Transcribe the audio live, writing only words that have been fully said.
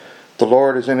The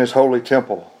Lord is in his holy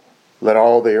temple. Let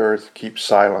all the earth keep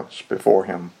silence before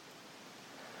him.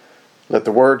 Let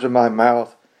the words of my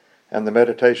mouth and the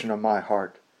meditation of my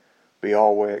heart be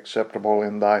always acceptable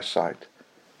in thy sight,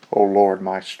 O Lord,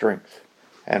 my strength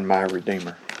and my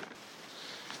Redeemer.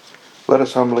 Let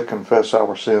us humbly confess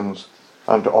our sins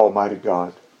unto Almighty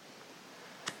God.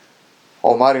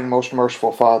 Almighty and most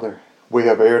merciful Father, we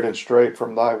have erred and strayed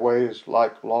from thy ways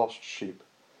like lost sheep.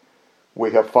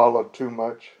 We have followed too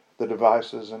much the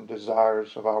devices and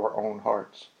desires of our own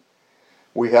hearts.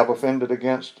 We have offended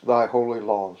against thy holy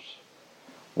laws.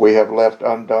 We have left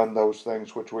undone those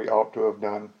things which we ought to have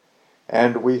done,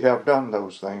 and we have done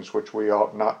those things which we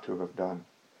ought not to have done,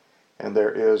 and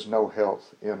there is no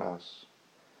health in us.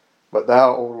 But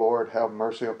thou, O Lord, have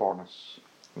mercy upon us,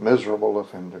 miserable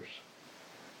offenders.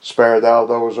 Spare thou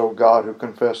those, O God, who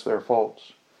confess their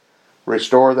faults.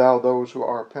 Restore thou those who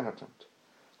are penitent,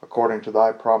 according to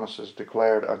thy promises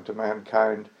declared unto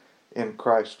mankind in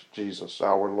Christ Jesus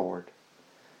our Lord.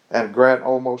 And grant,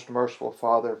 O most merciful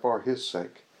Father, for his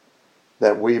sake,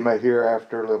 that we may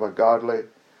hereafter live a godly,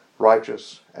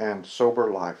 righteous, and sober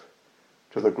life,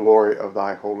 to the glory of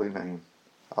thy holy name.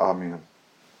 Amen.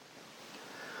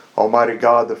 Almighty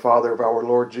God, the Father of our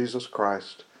Lord Jesus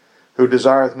Christ, who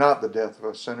desireth not the death of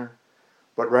a sinner,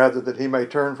 but rather that he may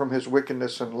turn from his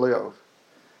wickedness and live,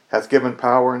 hath given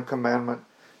power and commandment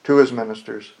to his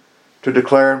ministers to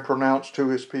declare and pronounce to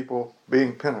his people,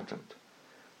 being penitent,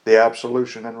 the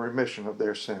absolution and remission of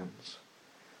their sins.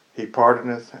 He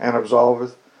pardoneth and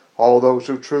absolveth all those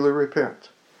who truly repent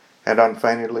and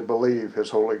unfeignedly believe his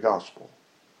holy gospel.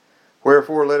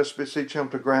 Wherefore let us beseech him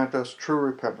to grant us true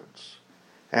repentance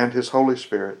and his Holy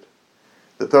Spirit,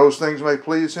 that those things may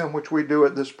please him which we do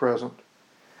at this present,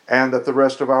 and that the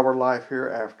rest of our life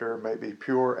hereafter may be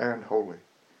pure and holy,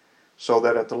 so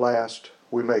that at the last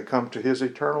we may come to his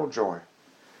eternal joy,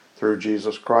 through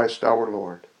Jesus Christ our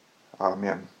Lord.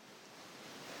 Amen.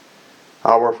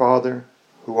 Our Father,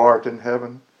 who art in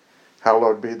heaven,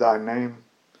 hallowed be thy name.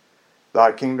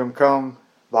 Thy kingdom come,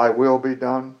 thy will be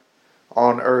done,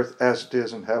 on earth as it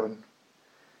is in heaven.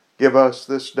 Give us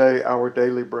this day our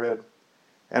daily bread,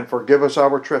 and forgive us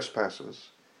our trespasses,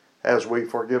 as we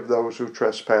forgive those who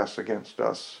trespass against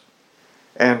us.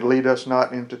 And lead us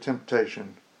not into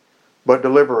temptation, but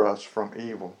deliver us from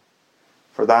evil.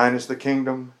 For thine is the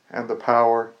kingdom, and the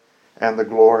power, and the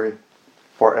glory,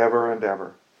 forever and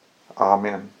ever.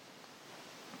 Amen.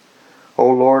 O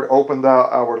Lord, open thou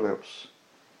our lips,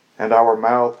 and our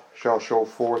mouth shall show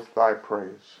forth thy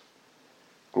praise.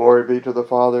 Glory be to the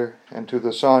Father, and to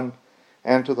the Son,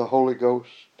 and to the Holy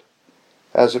Ghost,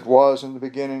 as it was in the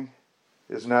beginning,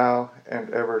 is now,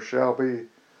 and ever shall be,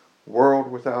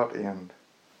 world without end.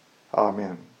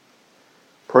 Amen.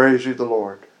 Praise ye the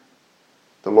Lord.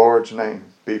 The Lord's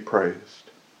name be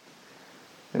praised.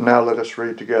 And now let us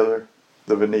read together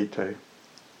the Venite.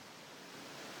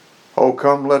 O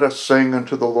come, let us sing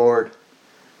unto the Lord.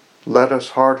 Let us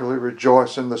heartily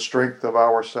rejoice in the strength of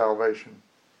our salvation.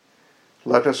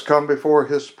 Let us come before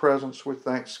his presence with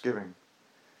thanksgiving,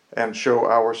 and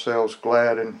show ourselves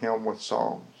glad in him with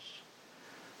psalms.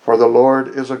 For the Lord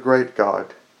is a great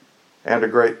God, and a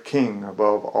great King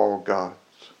above all gods.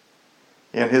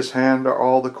 In his hand are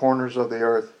all the corners of the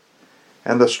earth,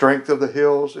 and the strength of the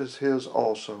hills is his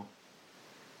also.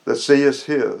 The sea is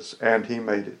his, and he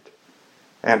made it,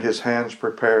 and his hands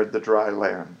prepared the dry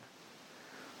land.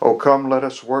 O come, let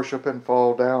us worship and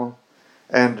fall down,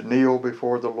 and kneel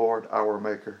before the Lord our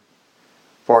Maker.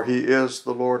 For he is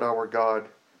the Lord our God,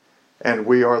 and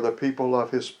we are the people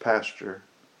of his pasture,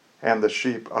 and the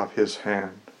sheep of his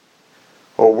hand.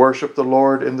 O worship the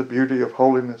Lord in the beauty of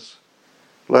holiness.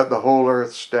 Let the whole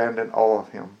earth stand in awe of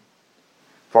him.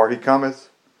 For he cometh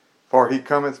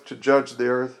to judge the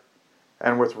earth,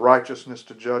 and with righteousness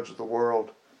to judge the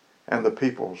world, and the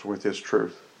peoples with his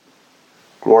truth.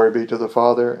 Glory be to the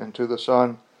Father, and to the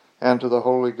Son, and to the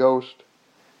Holy Ghost,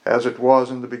 as it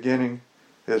was in the beginning,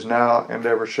 is now, and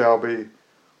ever shall be,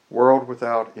 world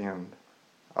without end.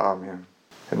 Amen.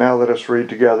 And now let us read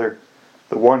together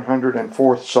the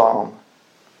 104th Psalm,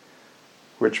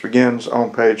 which begins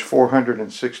on page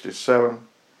 467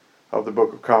 of the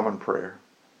Book of Common Prayer.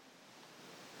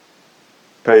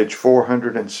 Page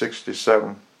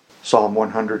 467, Psalm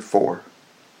 104.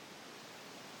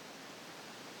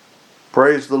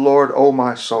 Praise the Lord, O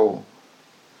my soul.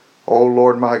 O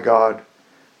Lord my God,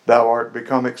 thou art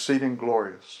become exceeding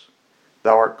glorious.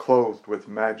 Thou art clothed with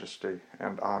majesty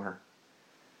and honor.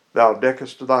 Thou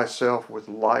deckest thyself with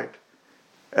light,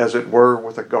 as it were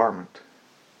with a garment,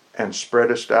 and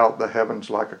spreadest out the heavens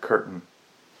like a curtain,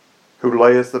 who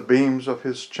layeth the beams of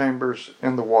his chambers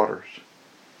in the waters.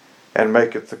 and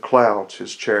maketh the clouds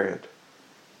his chariot,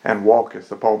 and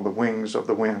walketh upon the wings of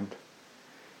the wind.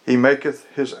 He maketh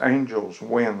his angels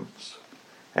winds,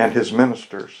 and his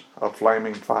ministers a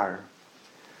flaming fire.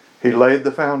 He laid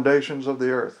the foundations of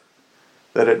the earth,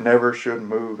 that it never should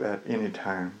move at any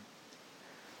time.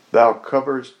 Thou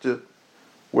coverest it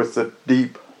with the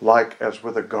deep like as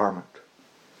with a garment.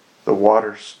 The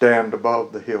waters stand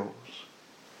above the hills.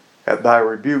 At thy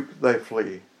rebuke they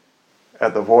flee.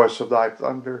 At the voice of thy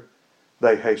thunder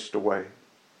they haste away.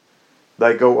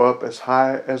 They go up as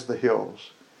high as the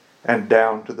hills, and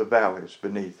down to the valleys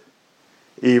beneath,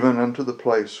 even unto the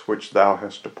place which thou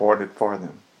hast appointed for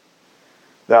them.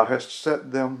 Thou hast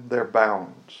set them their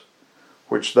bounds,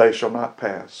 which they shall not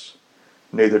pass,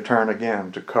 neither turn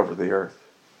again to cover the earth.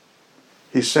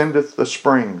 He sendeth the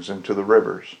springs into the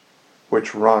rivers,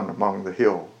 which run among the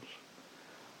hills.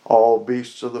 All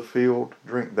beasts of the field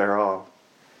drink thereof,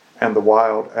 and the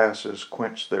wild asses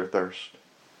quench their thirst.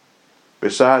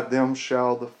 Beside them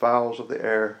shall the fowls of the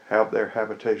air have their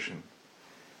habitation,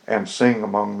 and sing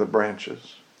among the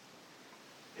branches.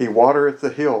 He watereth the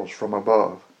hills from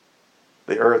above.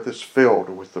 The earth is filled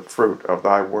with the fruit of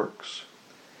thy works.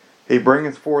 He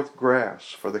bringeth forth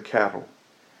grass for the cattle,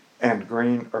 and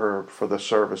green herb for the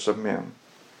service of men,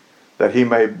 that he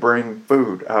may bring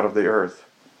food out of the earth,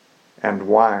 and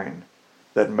wine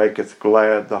that maketh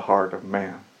glad the heart of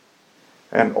man,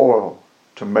 and oil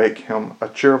to make him a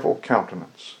cheerful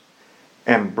countenance,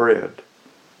 and bread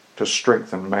to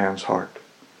strengthen man's heart.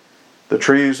 The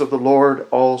trees of the Lord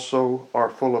also are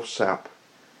full of sap,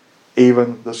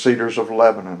 even the cedars of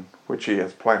Lebanon which he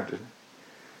hath planted,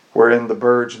 wherein the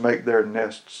birds make their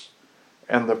nests,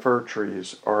 and the fir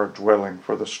trees are a dwelling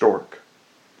for the stork.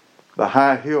 The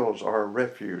high hills are a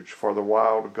refuge for the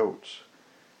wild goats,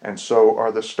 and so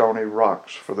are the stony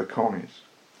rocks for the conies.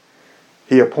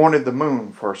 He appointed the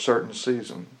moon for certain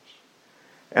seasons,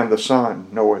 and the sun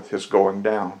knoweth his going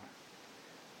down.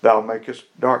 Thou makest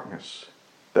darkness,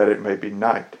 that it may be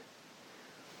night,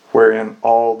 wherein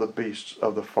all the beasts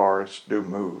of the forest do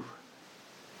move.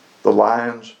 The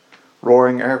lions,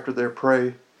 roaring after their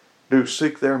prey, do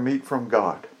seek their meat from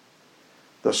God.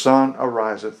 The sun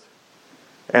ariseth,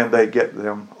 and they get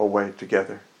them away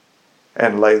together,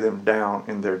 and lay them down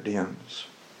in their dens.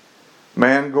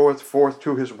 Man goeth forth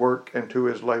to his work and to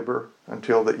his labor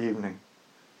until the evening.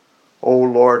 O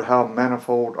Lord, how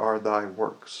manifold are thy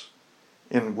works!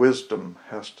 In wisdom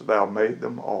hast thou made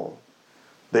them all.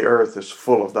 The earth is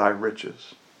full of thy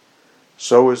riches.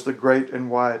 So is the great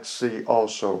and wide sea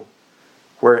also,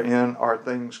 wherein are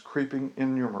things creeping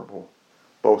innumerable,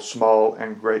 both small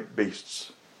and great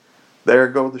beasts. There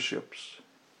go the ships,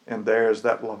 and there is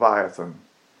that Leviathan,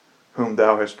 whom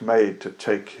thou hast made to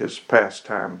take his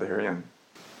pastime therein.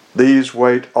 These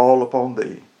wait all upon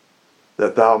thee,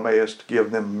 that thou mayest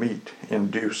give them meat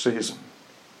in due season.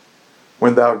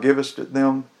 When thou givest it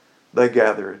them, they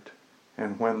gather it,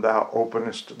 and when thou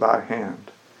openest thy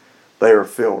hand, they are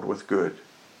filled with good.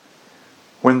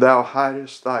 When thou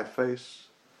hidest thy face,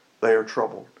 they are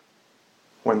troubled.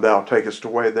 When thou takest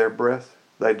away their breath,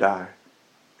 they die,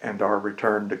 and are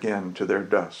returned again to their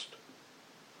dust.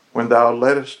 When thou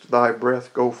lettest thy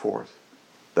breath go forth,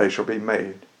 they shall be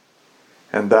made,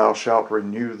 and thou shalt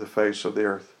renew the face of the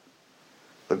earth.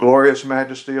 The glorious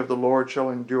majesty of the Lord shall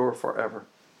endure forever.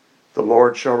 The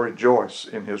Lord shall rejoice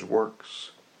in his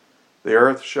works. The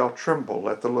earth shall tremble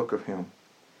at the look of him.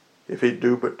 If he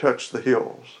do but touch the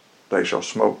hills, they shall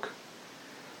smoke.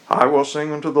 I will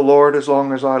sing unto the Lord as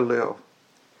long as I live.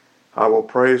 I will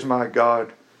praise my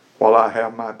God while I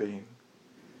have my being.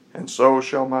 And so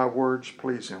shall my words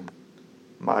please him.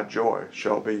 My joy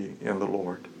shall be in the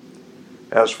Lord.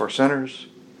 As for sinners,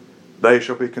 they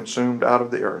shall be consumed out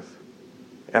of the earth,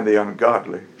 and the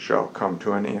ungodly shall come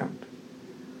to an end.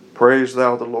 Praise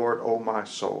thou the Lord, O my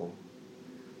soul.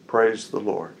 Praise the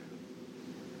Lord.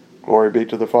 Glory be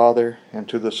to the Father, and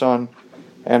to the Son,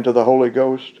 and to the Holy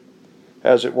Ghost,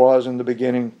 as it was in the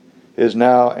beginning, is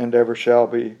now, and ever shall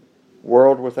be,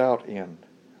 world without end.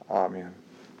 Amen.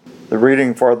 The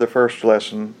reading for the first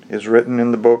lesson is written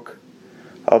in the book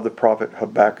of the prophet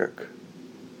Habakkuk,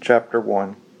 chapter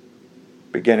 1,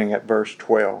 beginning at verse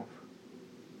 12.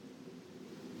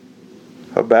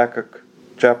 Habakkuk,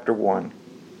 chapter 1,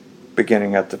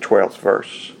 beginning at the 12th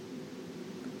verse.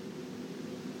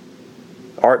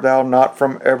 Art thou not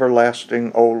from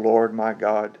everlasting, O Lord my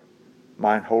God,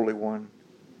 mine Holy One?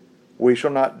 We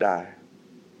shall not die.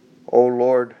 O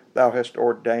Lord, thou hast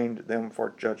ordained them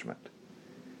for judgment.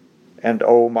 And,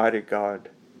 O mighty God,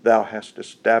 thou hast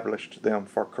established them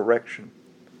for correction.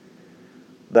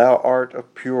 Thou art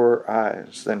of purer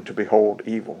eyes than to behold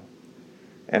evil,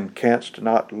 and canst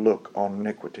not look on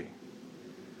iniquity.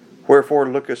 Wherefore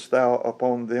lookest thou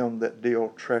upon them that deal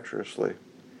treacherously,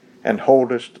 and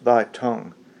holdest thy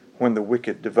tongue when the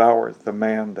wicked devoureth the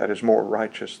man that is more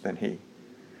righteous than he,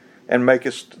 and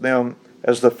makest them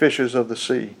as the fishes of the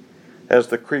sea, as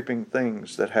the creeping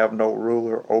things that have no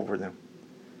ruler over them.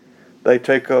 They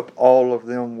take up all of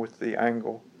them with the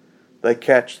angle, they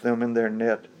catch them in their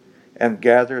net, and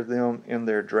gather them in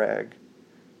their drag.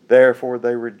 Therefore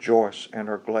they rejoice and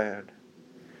are glad.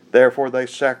 Therefore they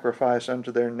sacrifice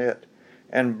unto their net,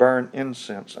 and burn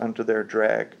incense unto their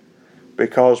drag,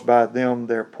 because by them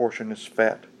their portion is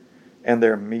fat, and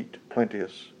their meat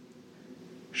plenteous.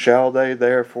 Shall they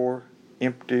therefore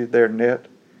empty their net,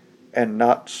 and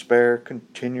not spare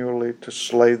continually to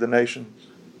slay the nations?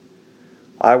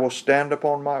 I will stand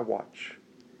upon my watch,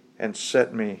 and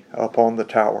set me upon the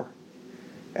tower,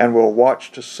 and will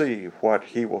watch to see what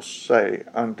he will say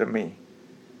unto me,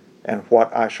 and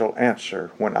what I shall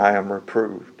answer when I am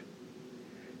reproved.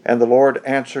 And the Lord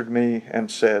answered me and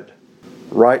said,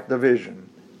 Write the vision,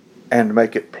 and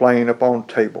make it plain upon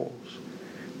tables,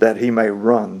 that he may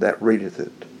run that readeth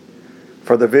it.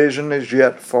 For the vision is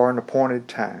yet for an appointed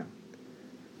time,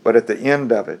 but at the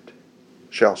end of it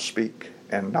shall speak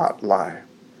and not lie.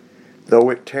 Though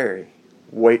it tarry,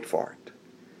 wait for it,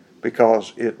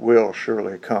 because it will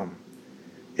surely come.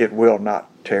 It will not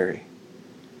tarry.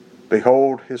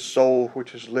 Behold, his soul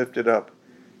which is lifted up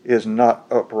is not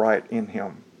upright in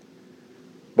him,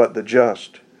 but the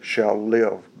just shall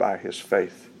live by his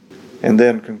faith. And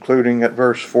then concluding at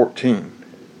verse 14,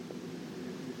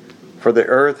 For the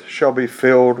earth shall be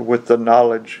filled with the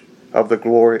knowledge of the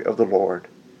glory of the Lord,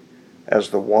 as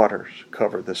the waters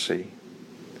cover the sea.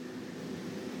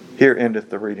 Here endeth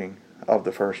the reading of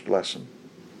the first lesson.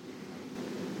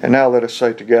 And now let us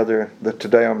say together the Te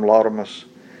Deum Laudamus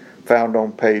found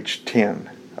on page 10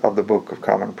 of the Book of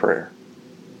Common Prayer.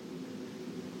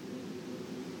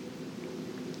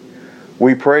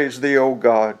 We praise thee, O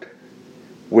God.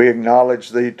 We acknowledge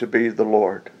thee to be the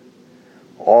Lord.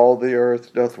 All the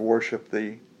earth doth worship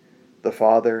thee, the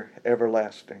Father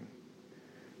everlasting.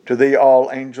 To thee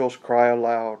all angels cry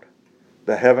aloud,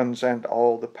 the heavens and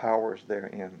all the powers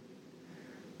therein.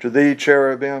 To thee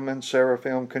cherubim and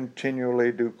seraphim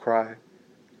continually do cry,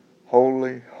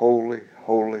 Holy, holy,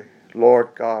 holy, Lord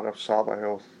God of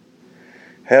Sabaoth.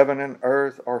 Heaven and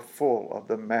earth are full of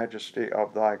the majesty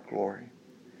of thy glory.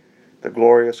 The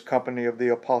glorious company of the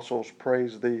apostles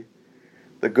praise thee.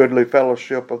 The goodly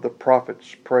fellowship of the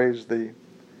prophets praise thee.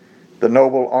 The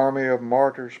noble army of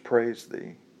martyrs praise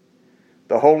thee.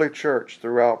 The holy church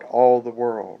throughout all the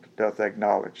world doth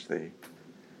acknowledge thee,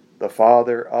 the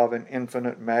Father of an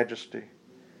infinite majesty,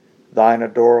 thine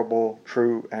adorable,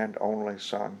 true, and only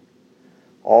Son,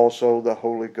 also the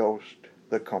Holy Ghost,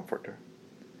 the Comforter.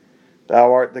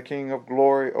 Thou art the King of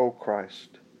glory, O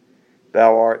Christ.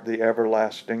 Thou art the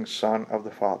everlasting Son of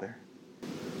the Father.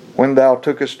 When thou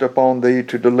tookest upon thee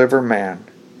to deliver man,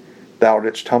 thou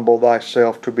didst humble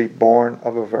thyself to be born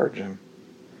of a virgin.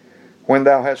 When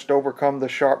thou hast overcome the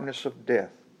sharpness of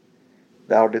death,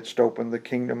 thou didst open the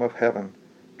kingdom of heaven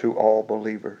to all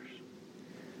believers.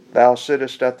 Thou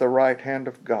sittest at the right hand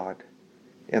of God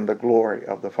in the glory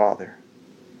of the Father.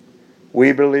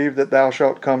 We believe that thou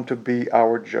shalt come to be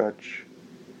our judge.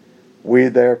 We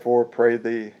therefore pray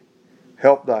thee,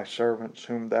 help thy servants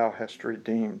whom thou hast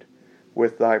redeemed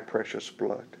with thy precious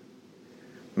blood.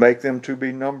 Make them to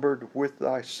be numbered with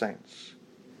thy saints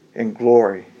in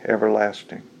glory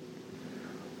everlasting.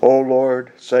 O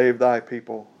Lord, save thy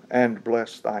people and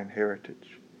bless thine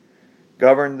heritage.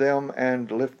 Govern them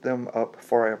and lift them up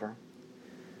forever.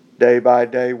 Day by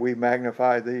day we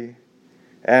magnify thee,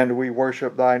 and we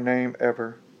worship thy name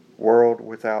ever, world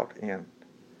without end.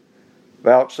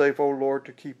 Vouchsafe, O Lord,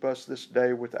 to keep us this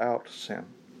day without sin.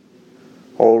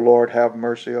 O Lord, have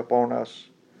mercy upon us.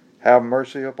 Have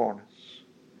mercy upon us.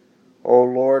 O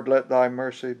Lord, let thy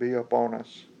mercy be upon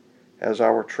us, as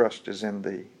our trust is in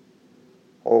thee.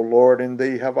 O Lord, in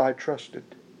thee have I trusted.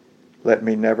 Let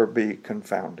me never be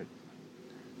confounded.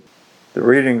 The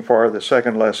reading for the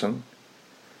second lesson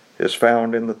is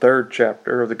found in the 3rd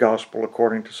chapter of the Gospel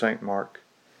according to St. Mark,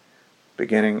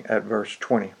 beginning at verse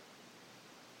 20.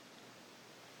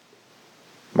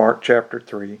 Mark chapter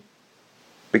 3,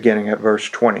 beginning at verse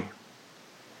 20.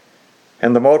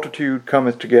 And the multitude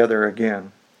cometh together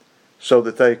again, so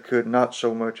that they could not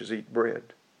so much as eat bread.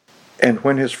 And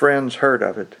when his friends heard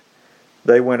of it,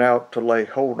 they went out to lay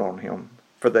hold on him,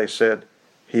 for they said,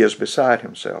 He is beside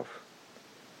himself.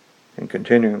 And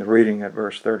continuing the reading at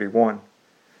verse 31.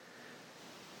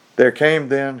 There came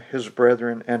then his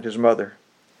brethren and his mother,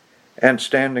 and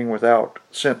standing without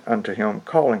sent unto him,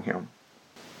 calling him.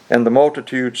 And the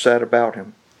multitude sat about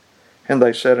him. And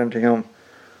they said unto him,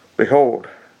 Behold,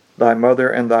 thy mother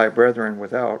and thy brethren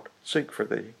without seek for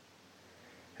thee.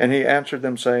 And he answered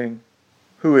them, saying,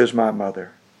 Who is my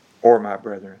mother, or my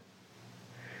brethren?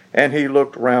 And he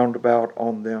looked round about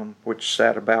on them which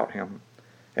sat about him,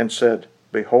 and said,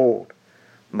 Behold,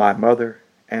 my mother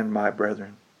and my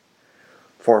brethren.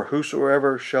 For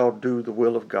whosoever shall do the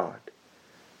will of God,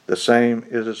 the same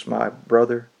is my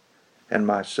brother and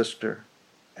my sister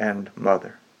and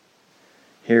mother.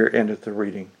 Here endeth the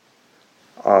reading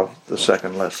of the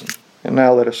second lesson. And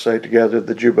now let us say together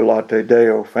the Jubilate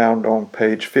Deo found on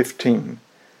page 15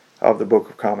 of the Book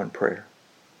of Common Prayer.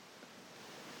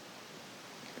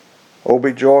 O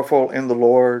be joyful in the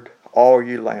Lord, all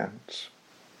ye lands.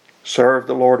 Serve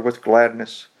the Lord with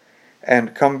gladness,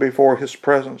 and come before his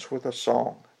presence with a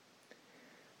song.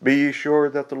 Be ye sure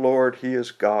that the Lord, he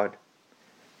is God.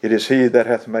 It is he that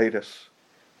hath made us,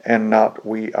 and not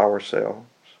we ourselves.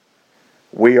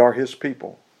 We are his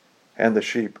people, and the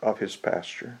sheep of his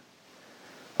pasture.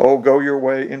 O go your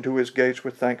way into his gates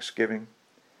with thanksgiving,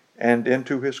 and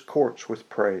into his courts with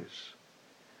praise.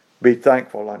 Be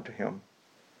thankful unto him,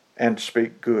 and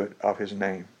speak good of his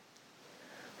name.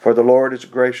 For the Lord is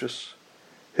gracious,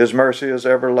 his mercy is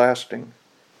everlasting,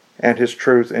 and his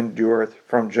truth endureth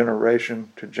from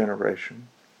generation to generation.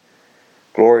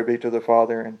 Glory be to the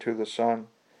Father, and to the Son,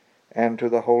 and to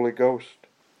the Holy Ghost,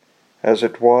 as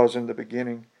it was in the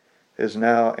beginning, is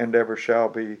now, and ever shall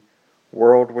be,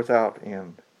 world without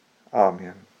end.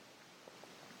 Amen.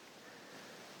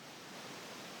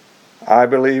 I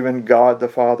believe in God the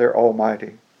Father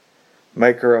Almighty,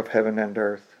 maker of heaven and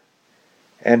earth,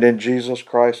 and in Jesus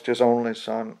Christ, his only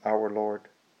Son, our Lord,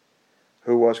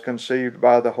 who was conceived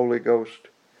by the Holy Ghost,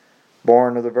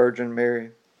 born of the Virgin Mary,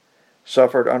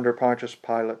 suffered under Pontius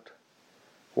Pilate,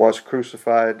 was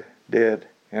crucified, dead,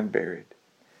 and buried.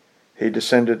 He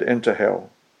descended into hell.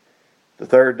 The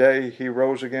third day he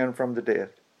rose again from the dead.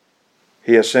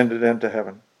 He ascended into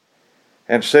heaven,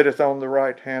 and sitteth on the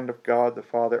right hand of God the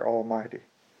Father Almighty.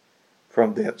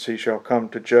 From thence he shall come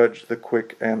to judge the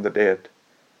quick and the dead.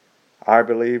 I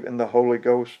believe in the Holy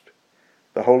Ghost,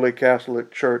 the Holy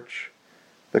Catholic Church,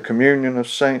 the communion of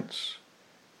saints,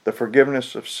 the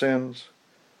forgiveness of sins,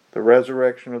 the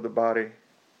resurrection of the body,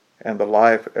 and the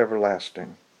life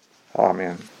everlasting.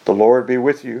 Amen. The Lord be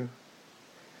with you,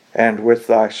 and with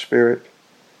thy spirit.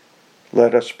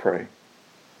 Let us pray.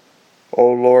 O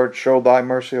Lord, show thy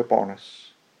mercy upon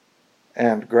us,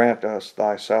 and grant us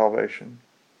thy salvation.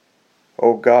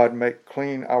 O God, make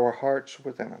clean our hearts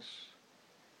within us,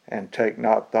 and take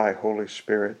not thy Holy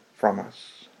Spirit from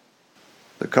us.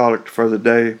 The collect for the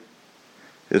day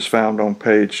is found on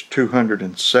page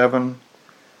 207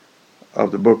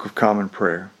 of the Book of Common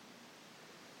Prayer.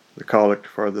 The collect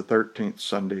for the 13th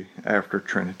Sunday after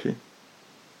Trinity.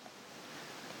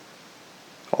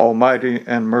 Almighty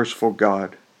and merciful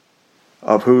God,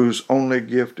 of whose only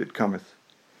gift it cometh,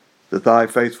 that thy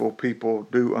faithful people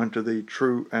do unto thee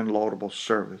true and laudable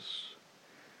service.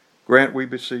 Grant, we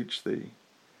beseech thee,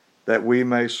 that we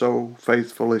may so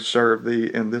faithfully serve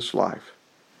thee in this life,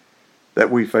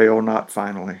 that we fail not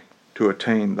finally to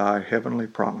attain thy heavenly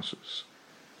promises,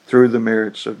 through the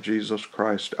merits of Jesus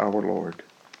Christ our Lord.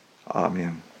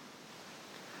 Amen.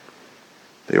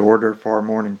 The order for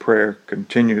morning prayer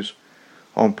continues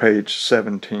on page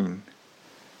 17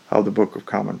 of the Book of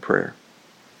Common Prayer.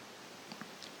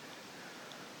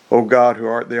 O God, who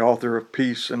art the author of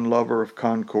peace and lover of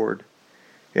concord,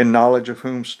 in knowledge of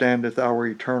whom standeth our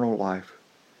eternal life,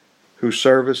 whose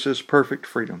service is perfect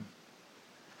freedom,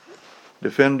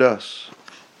 defend us,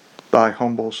 thy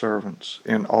humble servants,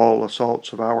 in all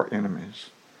assaults of our enemies,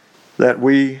 that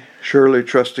we, surely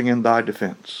trusting in thy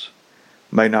defense,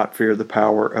 may not fear the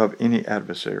power of any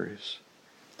adversaries,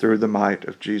 through the might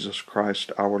of Jesus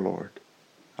Christ our Lord.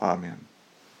 Amen.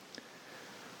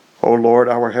 O Lord,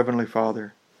 our heavenly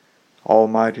Father,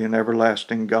 almighty and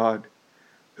everlasting God,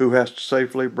 who hast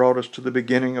safely brought us to the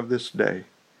beginning of this day,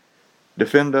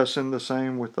 defend us in the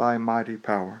same with thy mighty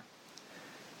power,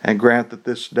 and grant that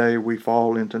this day we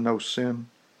fall into no sin,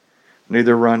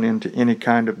 neither run into any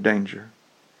kind of danger,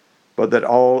 but that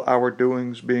all our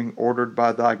doings, being ordered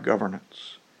by thy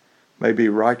governance, may be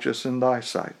righteous in thy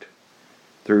sight,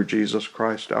 through Jesus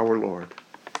Christ our Lord.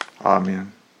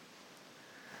 Amen.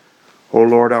 O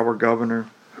Lord, our governor,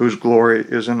 whose glory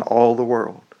is in all the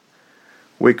world,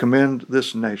 we commend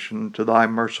this nation to thy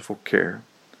merciful care,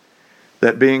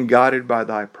 that being guided by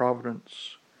thy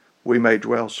providence, we may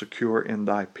dwell secure in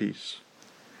thy peace.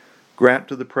 Grant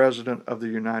to the President of the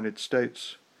United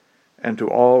States, and to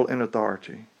all in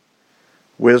authority,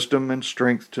 wisdom and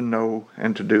strength to know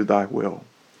and to do thy will.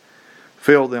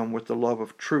 Fill them with the love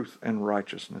of truth and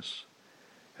righteousness,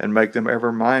 and make them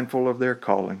ever mindful of their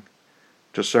calling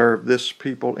to serve this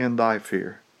people in thy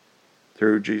fear.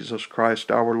 Through Jesus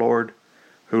Christ our Lord,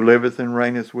 who liveth and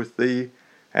reigneth with thee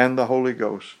and the Holy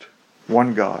Ghost,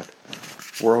 one God,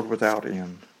 world without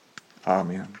end.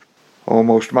 Amen. O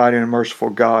most mighty and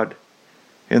merciful God,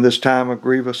 in this time of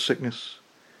grievous sickness,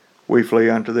 we flee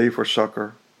unto thee for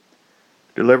succor.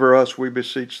 Deliver us, we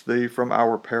beseech thee, from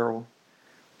our peril.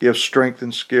 Give strength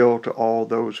and skill to all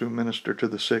those who minister to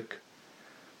the sick.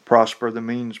 Prosper the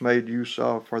means made use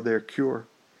of for their cure,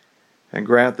 and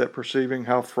grant that, perceiving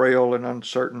how frail and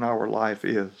uncertain our life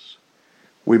is,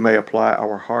 we may apply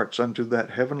our hearts unto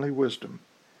that heavenly wisdom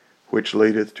which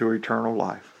leadeth to eternal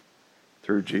life.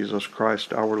 Through Jesus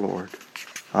Christ our Lord.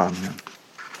 Amen.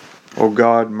 O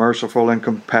God, merciful and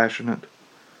compassionate,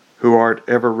 who art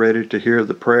ever ready to hear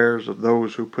the prayers of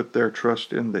those who put their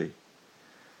trust in thee,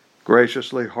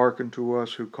 graciously hearken to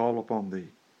us who call upon thee,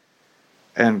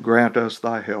 and grant us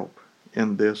thy help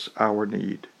in this our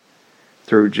need.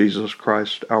 Through Jesus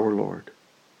Christ our Lord.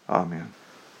 Amen.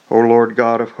 O Lord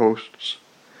God of hosts,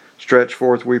 stretch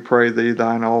forth, we pray thee,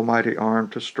 thine almighty arm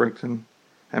to strengthen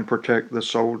and protect the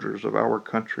soldiers of our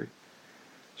country.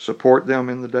 Support them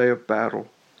in the day of battle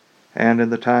and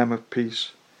in the time of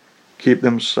peace. Keep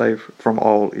them safe from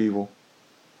all evil.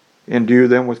 Endue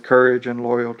them with courage and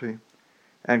loyalty,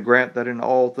 and grant that in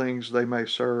all things they may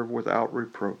serve without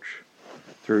reproach.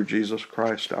 Through Jesus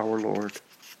Christ our Lord.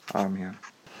 Amen.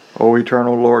 O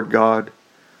eternal Lord God,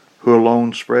 who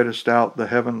alone spreadest out the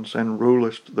heavens and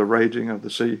rulest the raging of the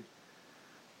sea,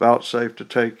 vouchsafe to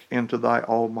take into thy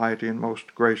almighty and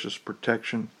most gracious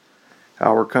protection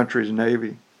our country's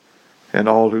navy and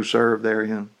all who serve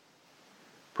therein.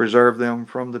 Preserve them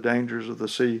from the dangers of the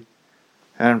sea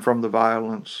and from the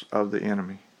violence of the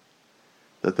enemy,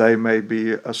 that they may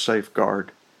be a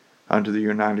safeguard unto the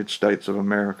United States of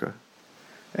America,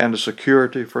 and a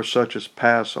security for such as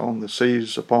pass on the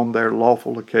seas upon their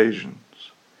lawful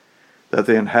occasions, that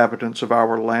the inhabitants of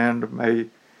our land may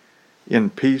in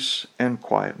peace and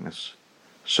quietness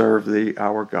serve thee,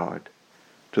 our God,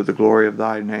 to the glory of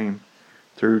thy name,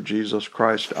 through Jesus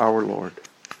Christ our Lord.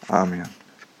 Amen.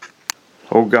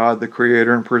 O God, the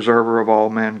Creator and Preserver of all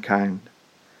mankind,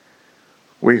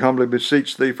 we humbly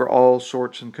beseech thee for all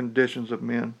sorts and conditions of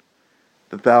men,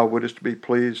 that thou wouldest be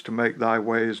pleased to make thy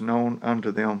ways known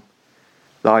unto them,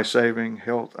 thy saving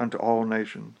health unto all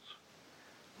nations.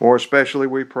 More especially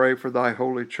we pray for thy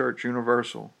holy Church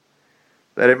universal,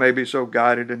 that it may be so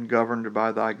guided and governed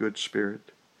by thy good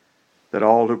Spirit, that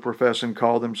all who profess and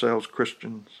call themselves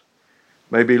Christians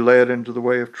may be led into the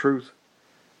way of truth,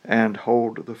 and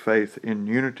hold the faith in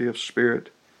unity of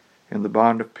spirit, in the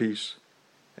bond of peace,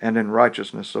 and in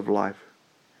righteousness of life.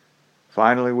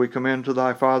 Finally, we commend to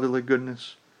thy fatherly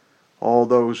goodness all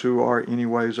those who are any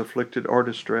ways afflicted or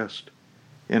distressed,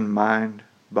 in mind,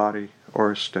 body,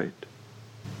 or estate.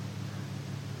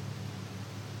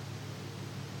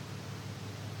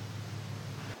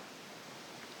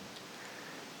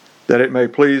 That it may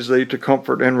please thee to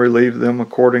comfort and relieve them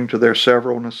according to their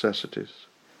several necessities,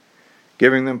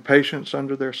 giving them patience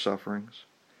under their sufferings,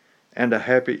 and a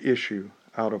happy issue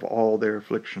out of all their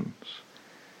afflictions.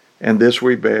 And this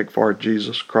we beg for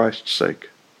Jesus Christ's sake.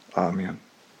 Amen.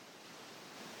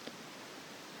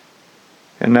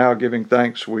 And now, giving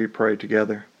thanks, we pray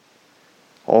together.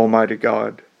 Almighty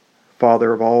God,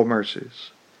 Father of all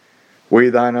mercies, we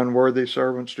thine unworthy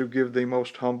servants do give thee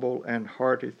most humble and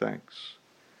hearty thanks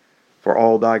for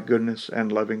all thy goodness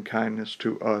and loving kindness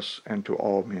to us and to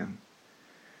all men.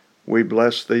 We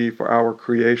bless thee for our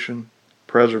creation,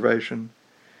 preservation,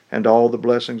 and all the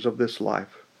blessings of this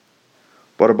life,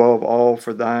 but above all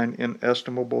for thine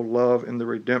inestimable love in the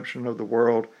redemption of the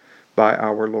world by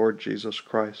our Lord Jesus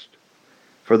Christ,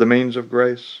 for the means of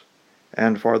grace,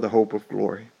 and for the hope of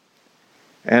glory.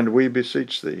 And we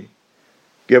beseech thee,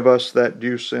 give us that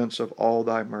due sense of all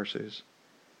thy mercies,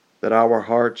 that our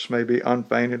hearts may be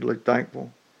unfeignedly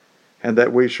thankful, and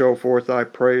that we show forth thy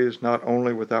praise not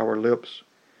only with our lips,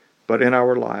 but in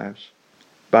our lives,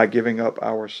 by giving up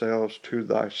ourselves to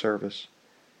thy service,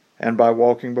 and by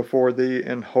walking before thee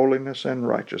in holiness and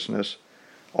righteousness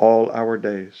all our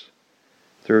days.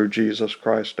 Through Jesus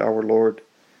Christ our Lord,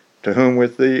 to whom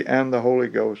with thee and the Holy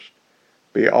Ghost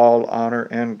be all honor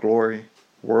and glory,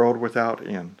 world without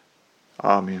end.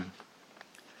 Amen.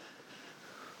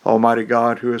 Almighty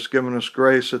God, who hast given us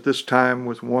grace at this time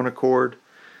with one accord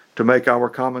to make our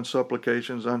common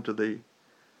supplications unto thee,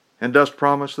 and dost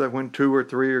promise that when 2 or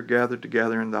 3 are gathered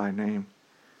together in thy name,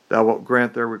 thou wilt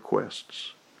grant their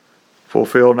requests.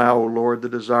 Fulfill now, O Lord, the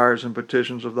desires and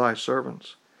petitions of thy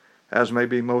servants, as may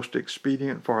be most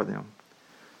expedient for them,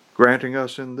 granting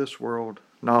us in this world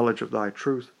knowledge of thy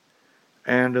truth,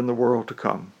 and in the world to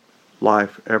come,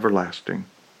 life everlasting.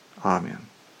 Amen.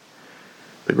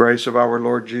 The grace of our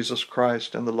Lord Jesus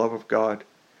Christ, and the love of God,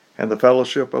 and the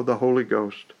fellowship of the Holy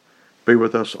Ghost be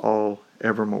with us all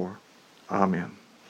evermore. Amen.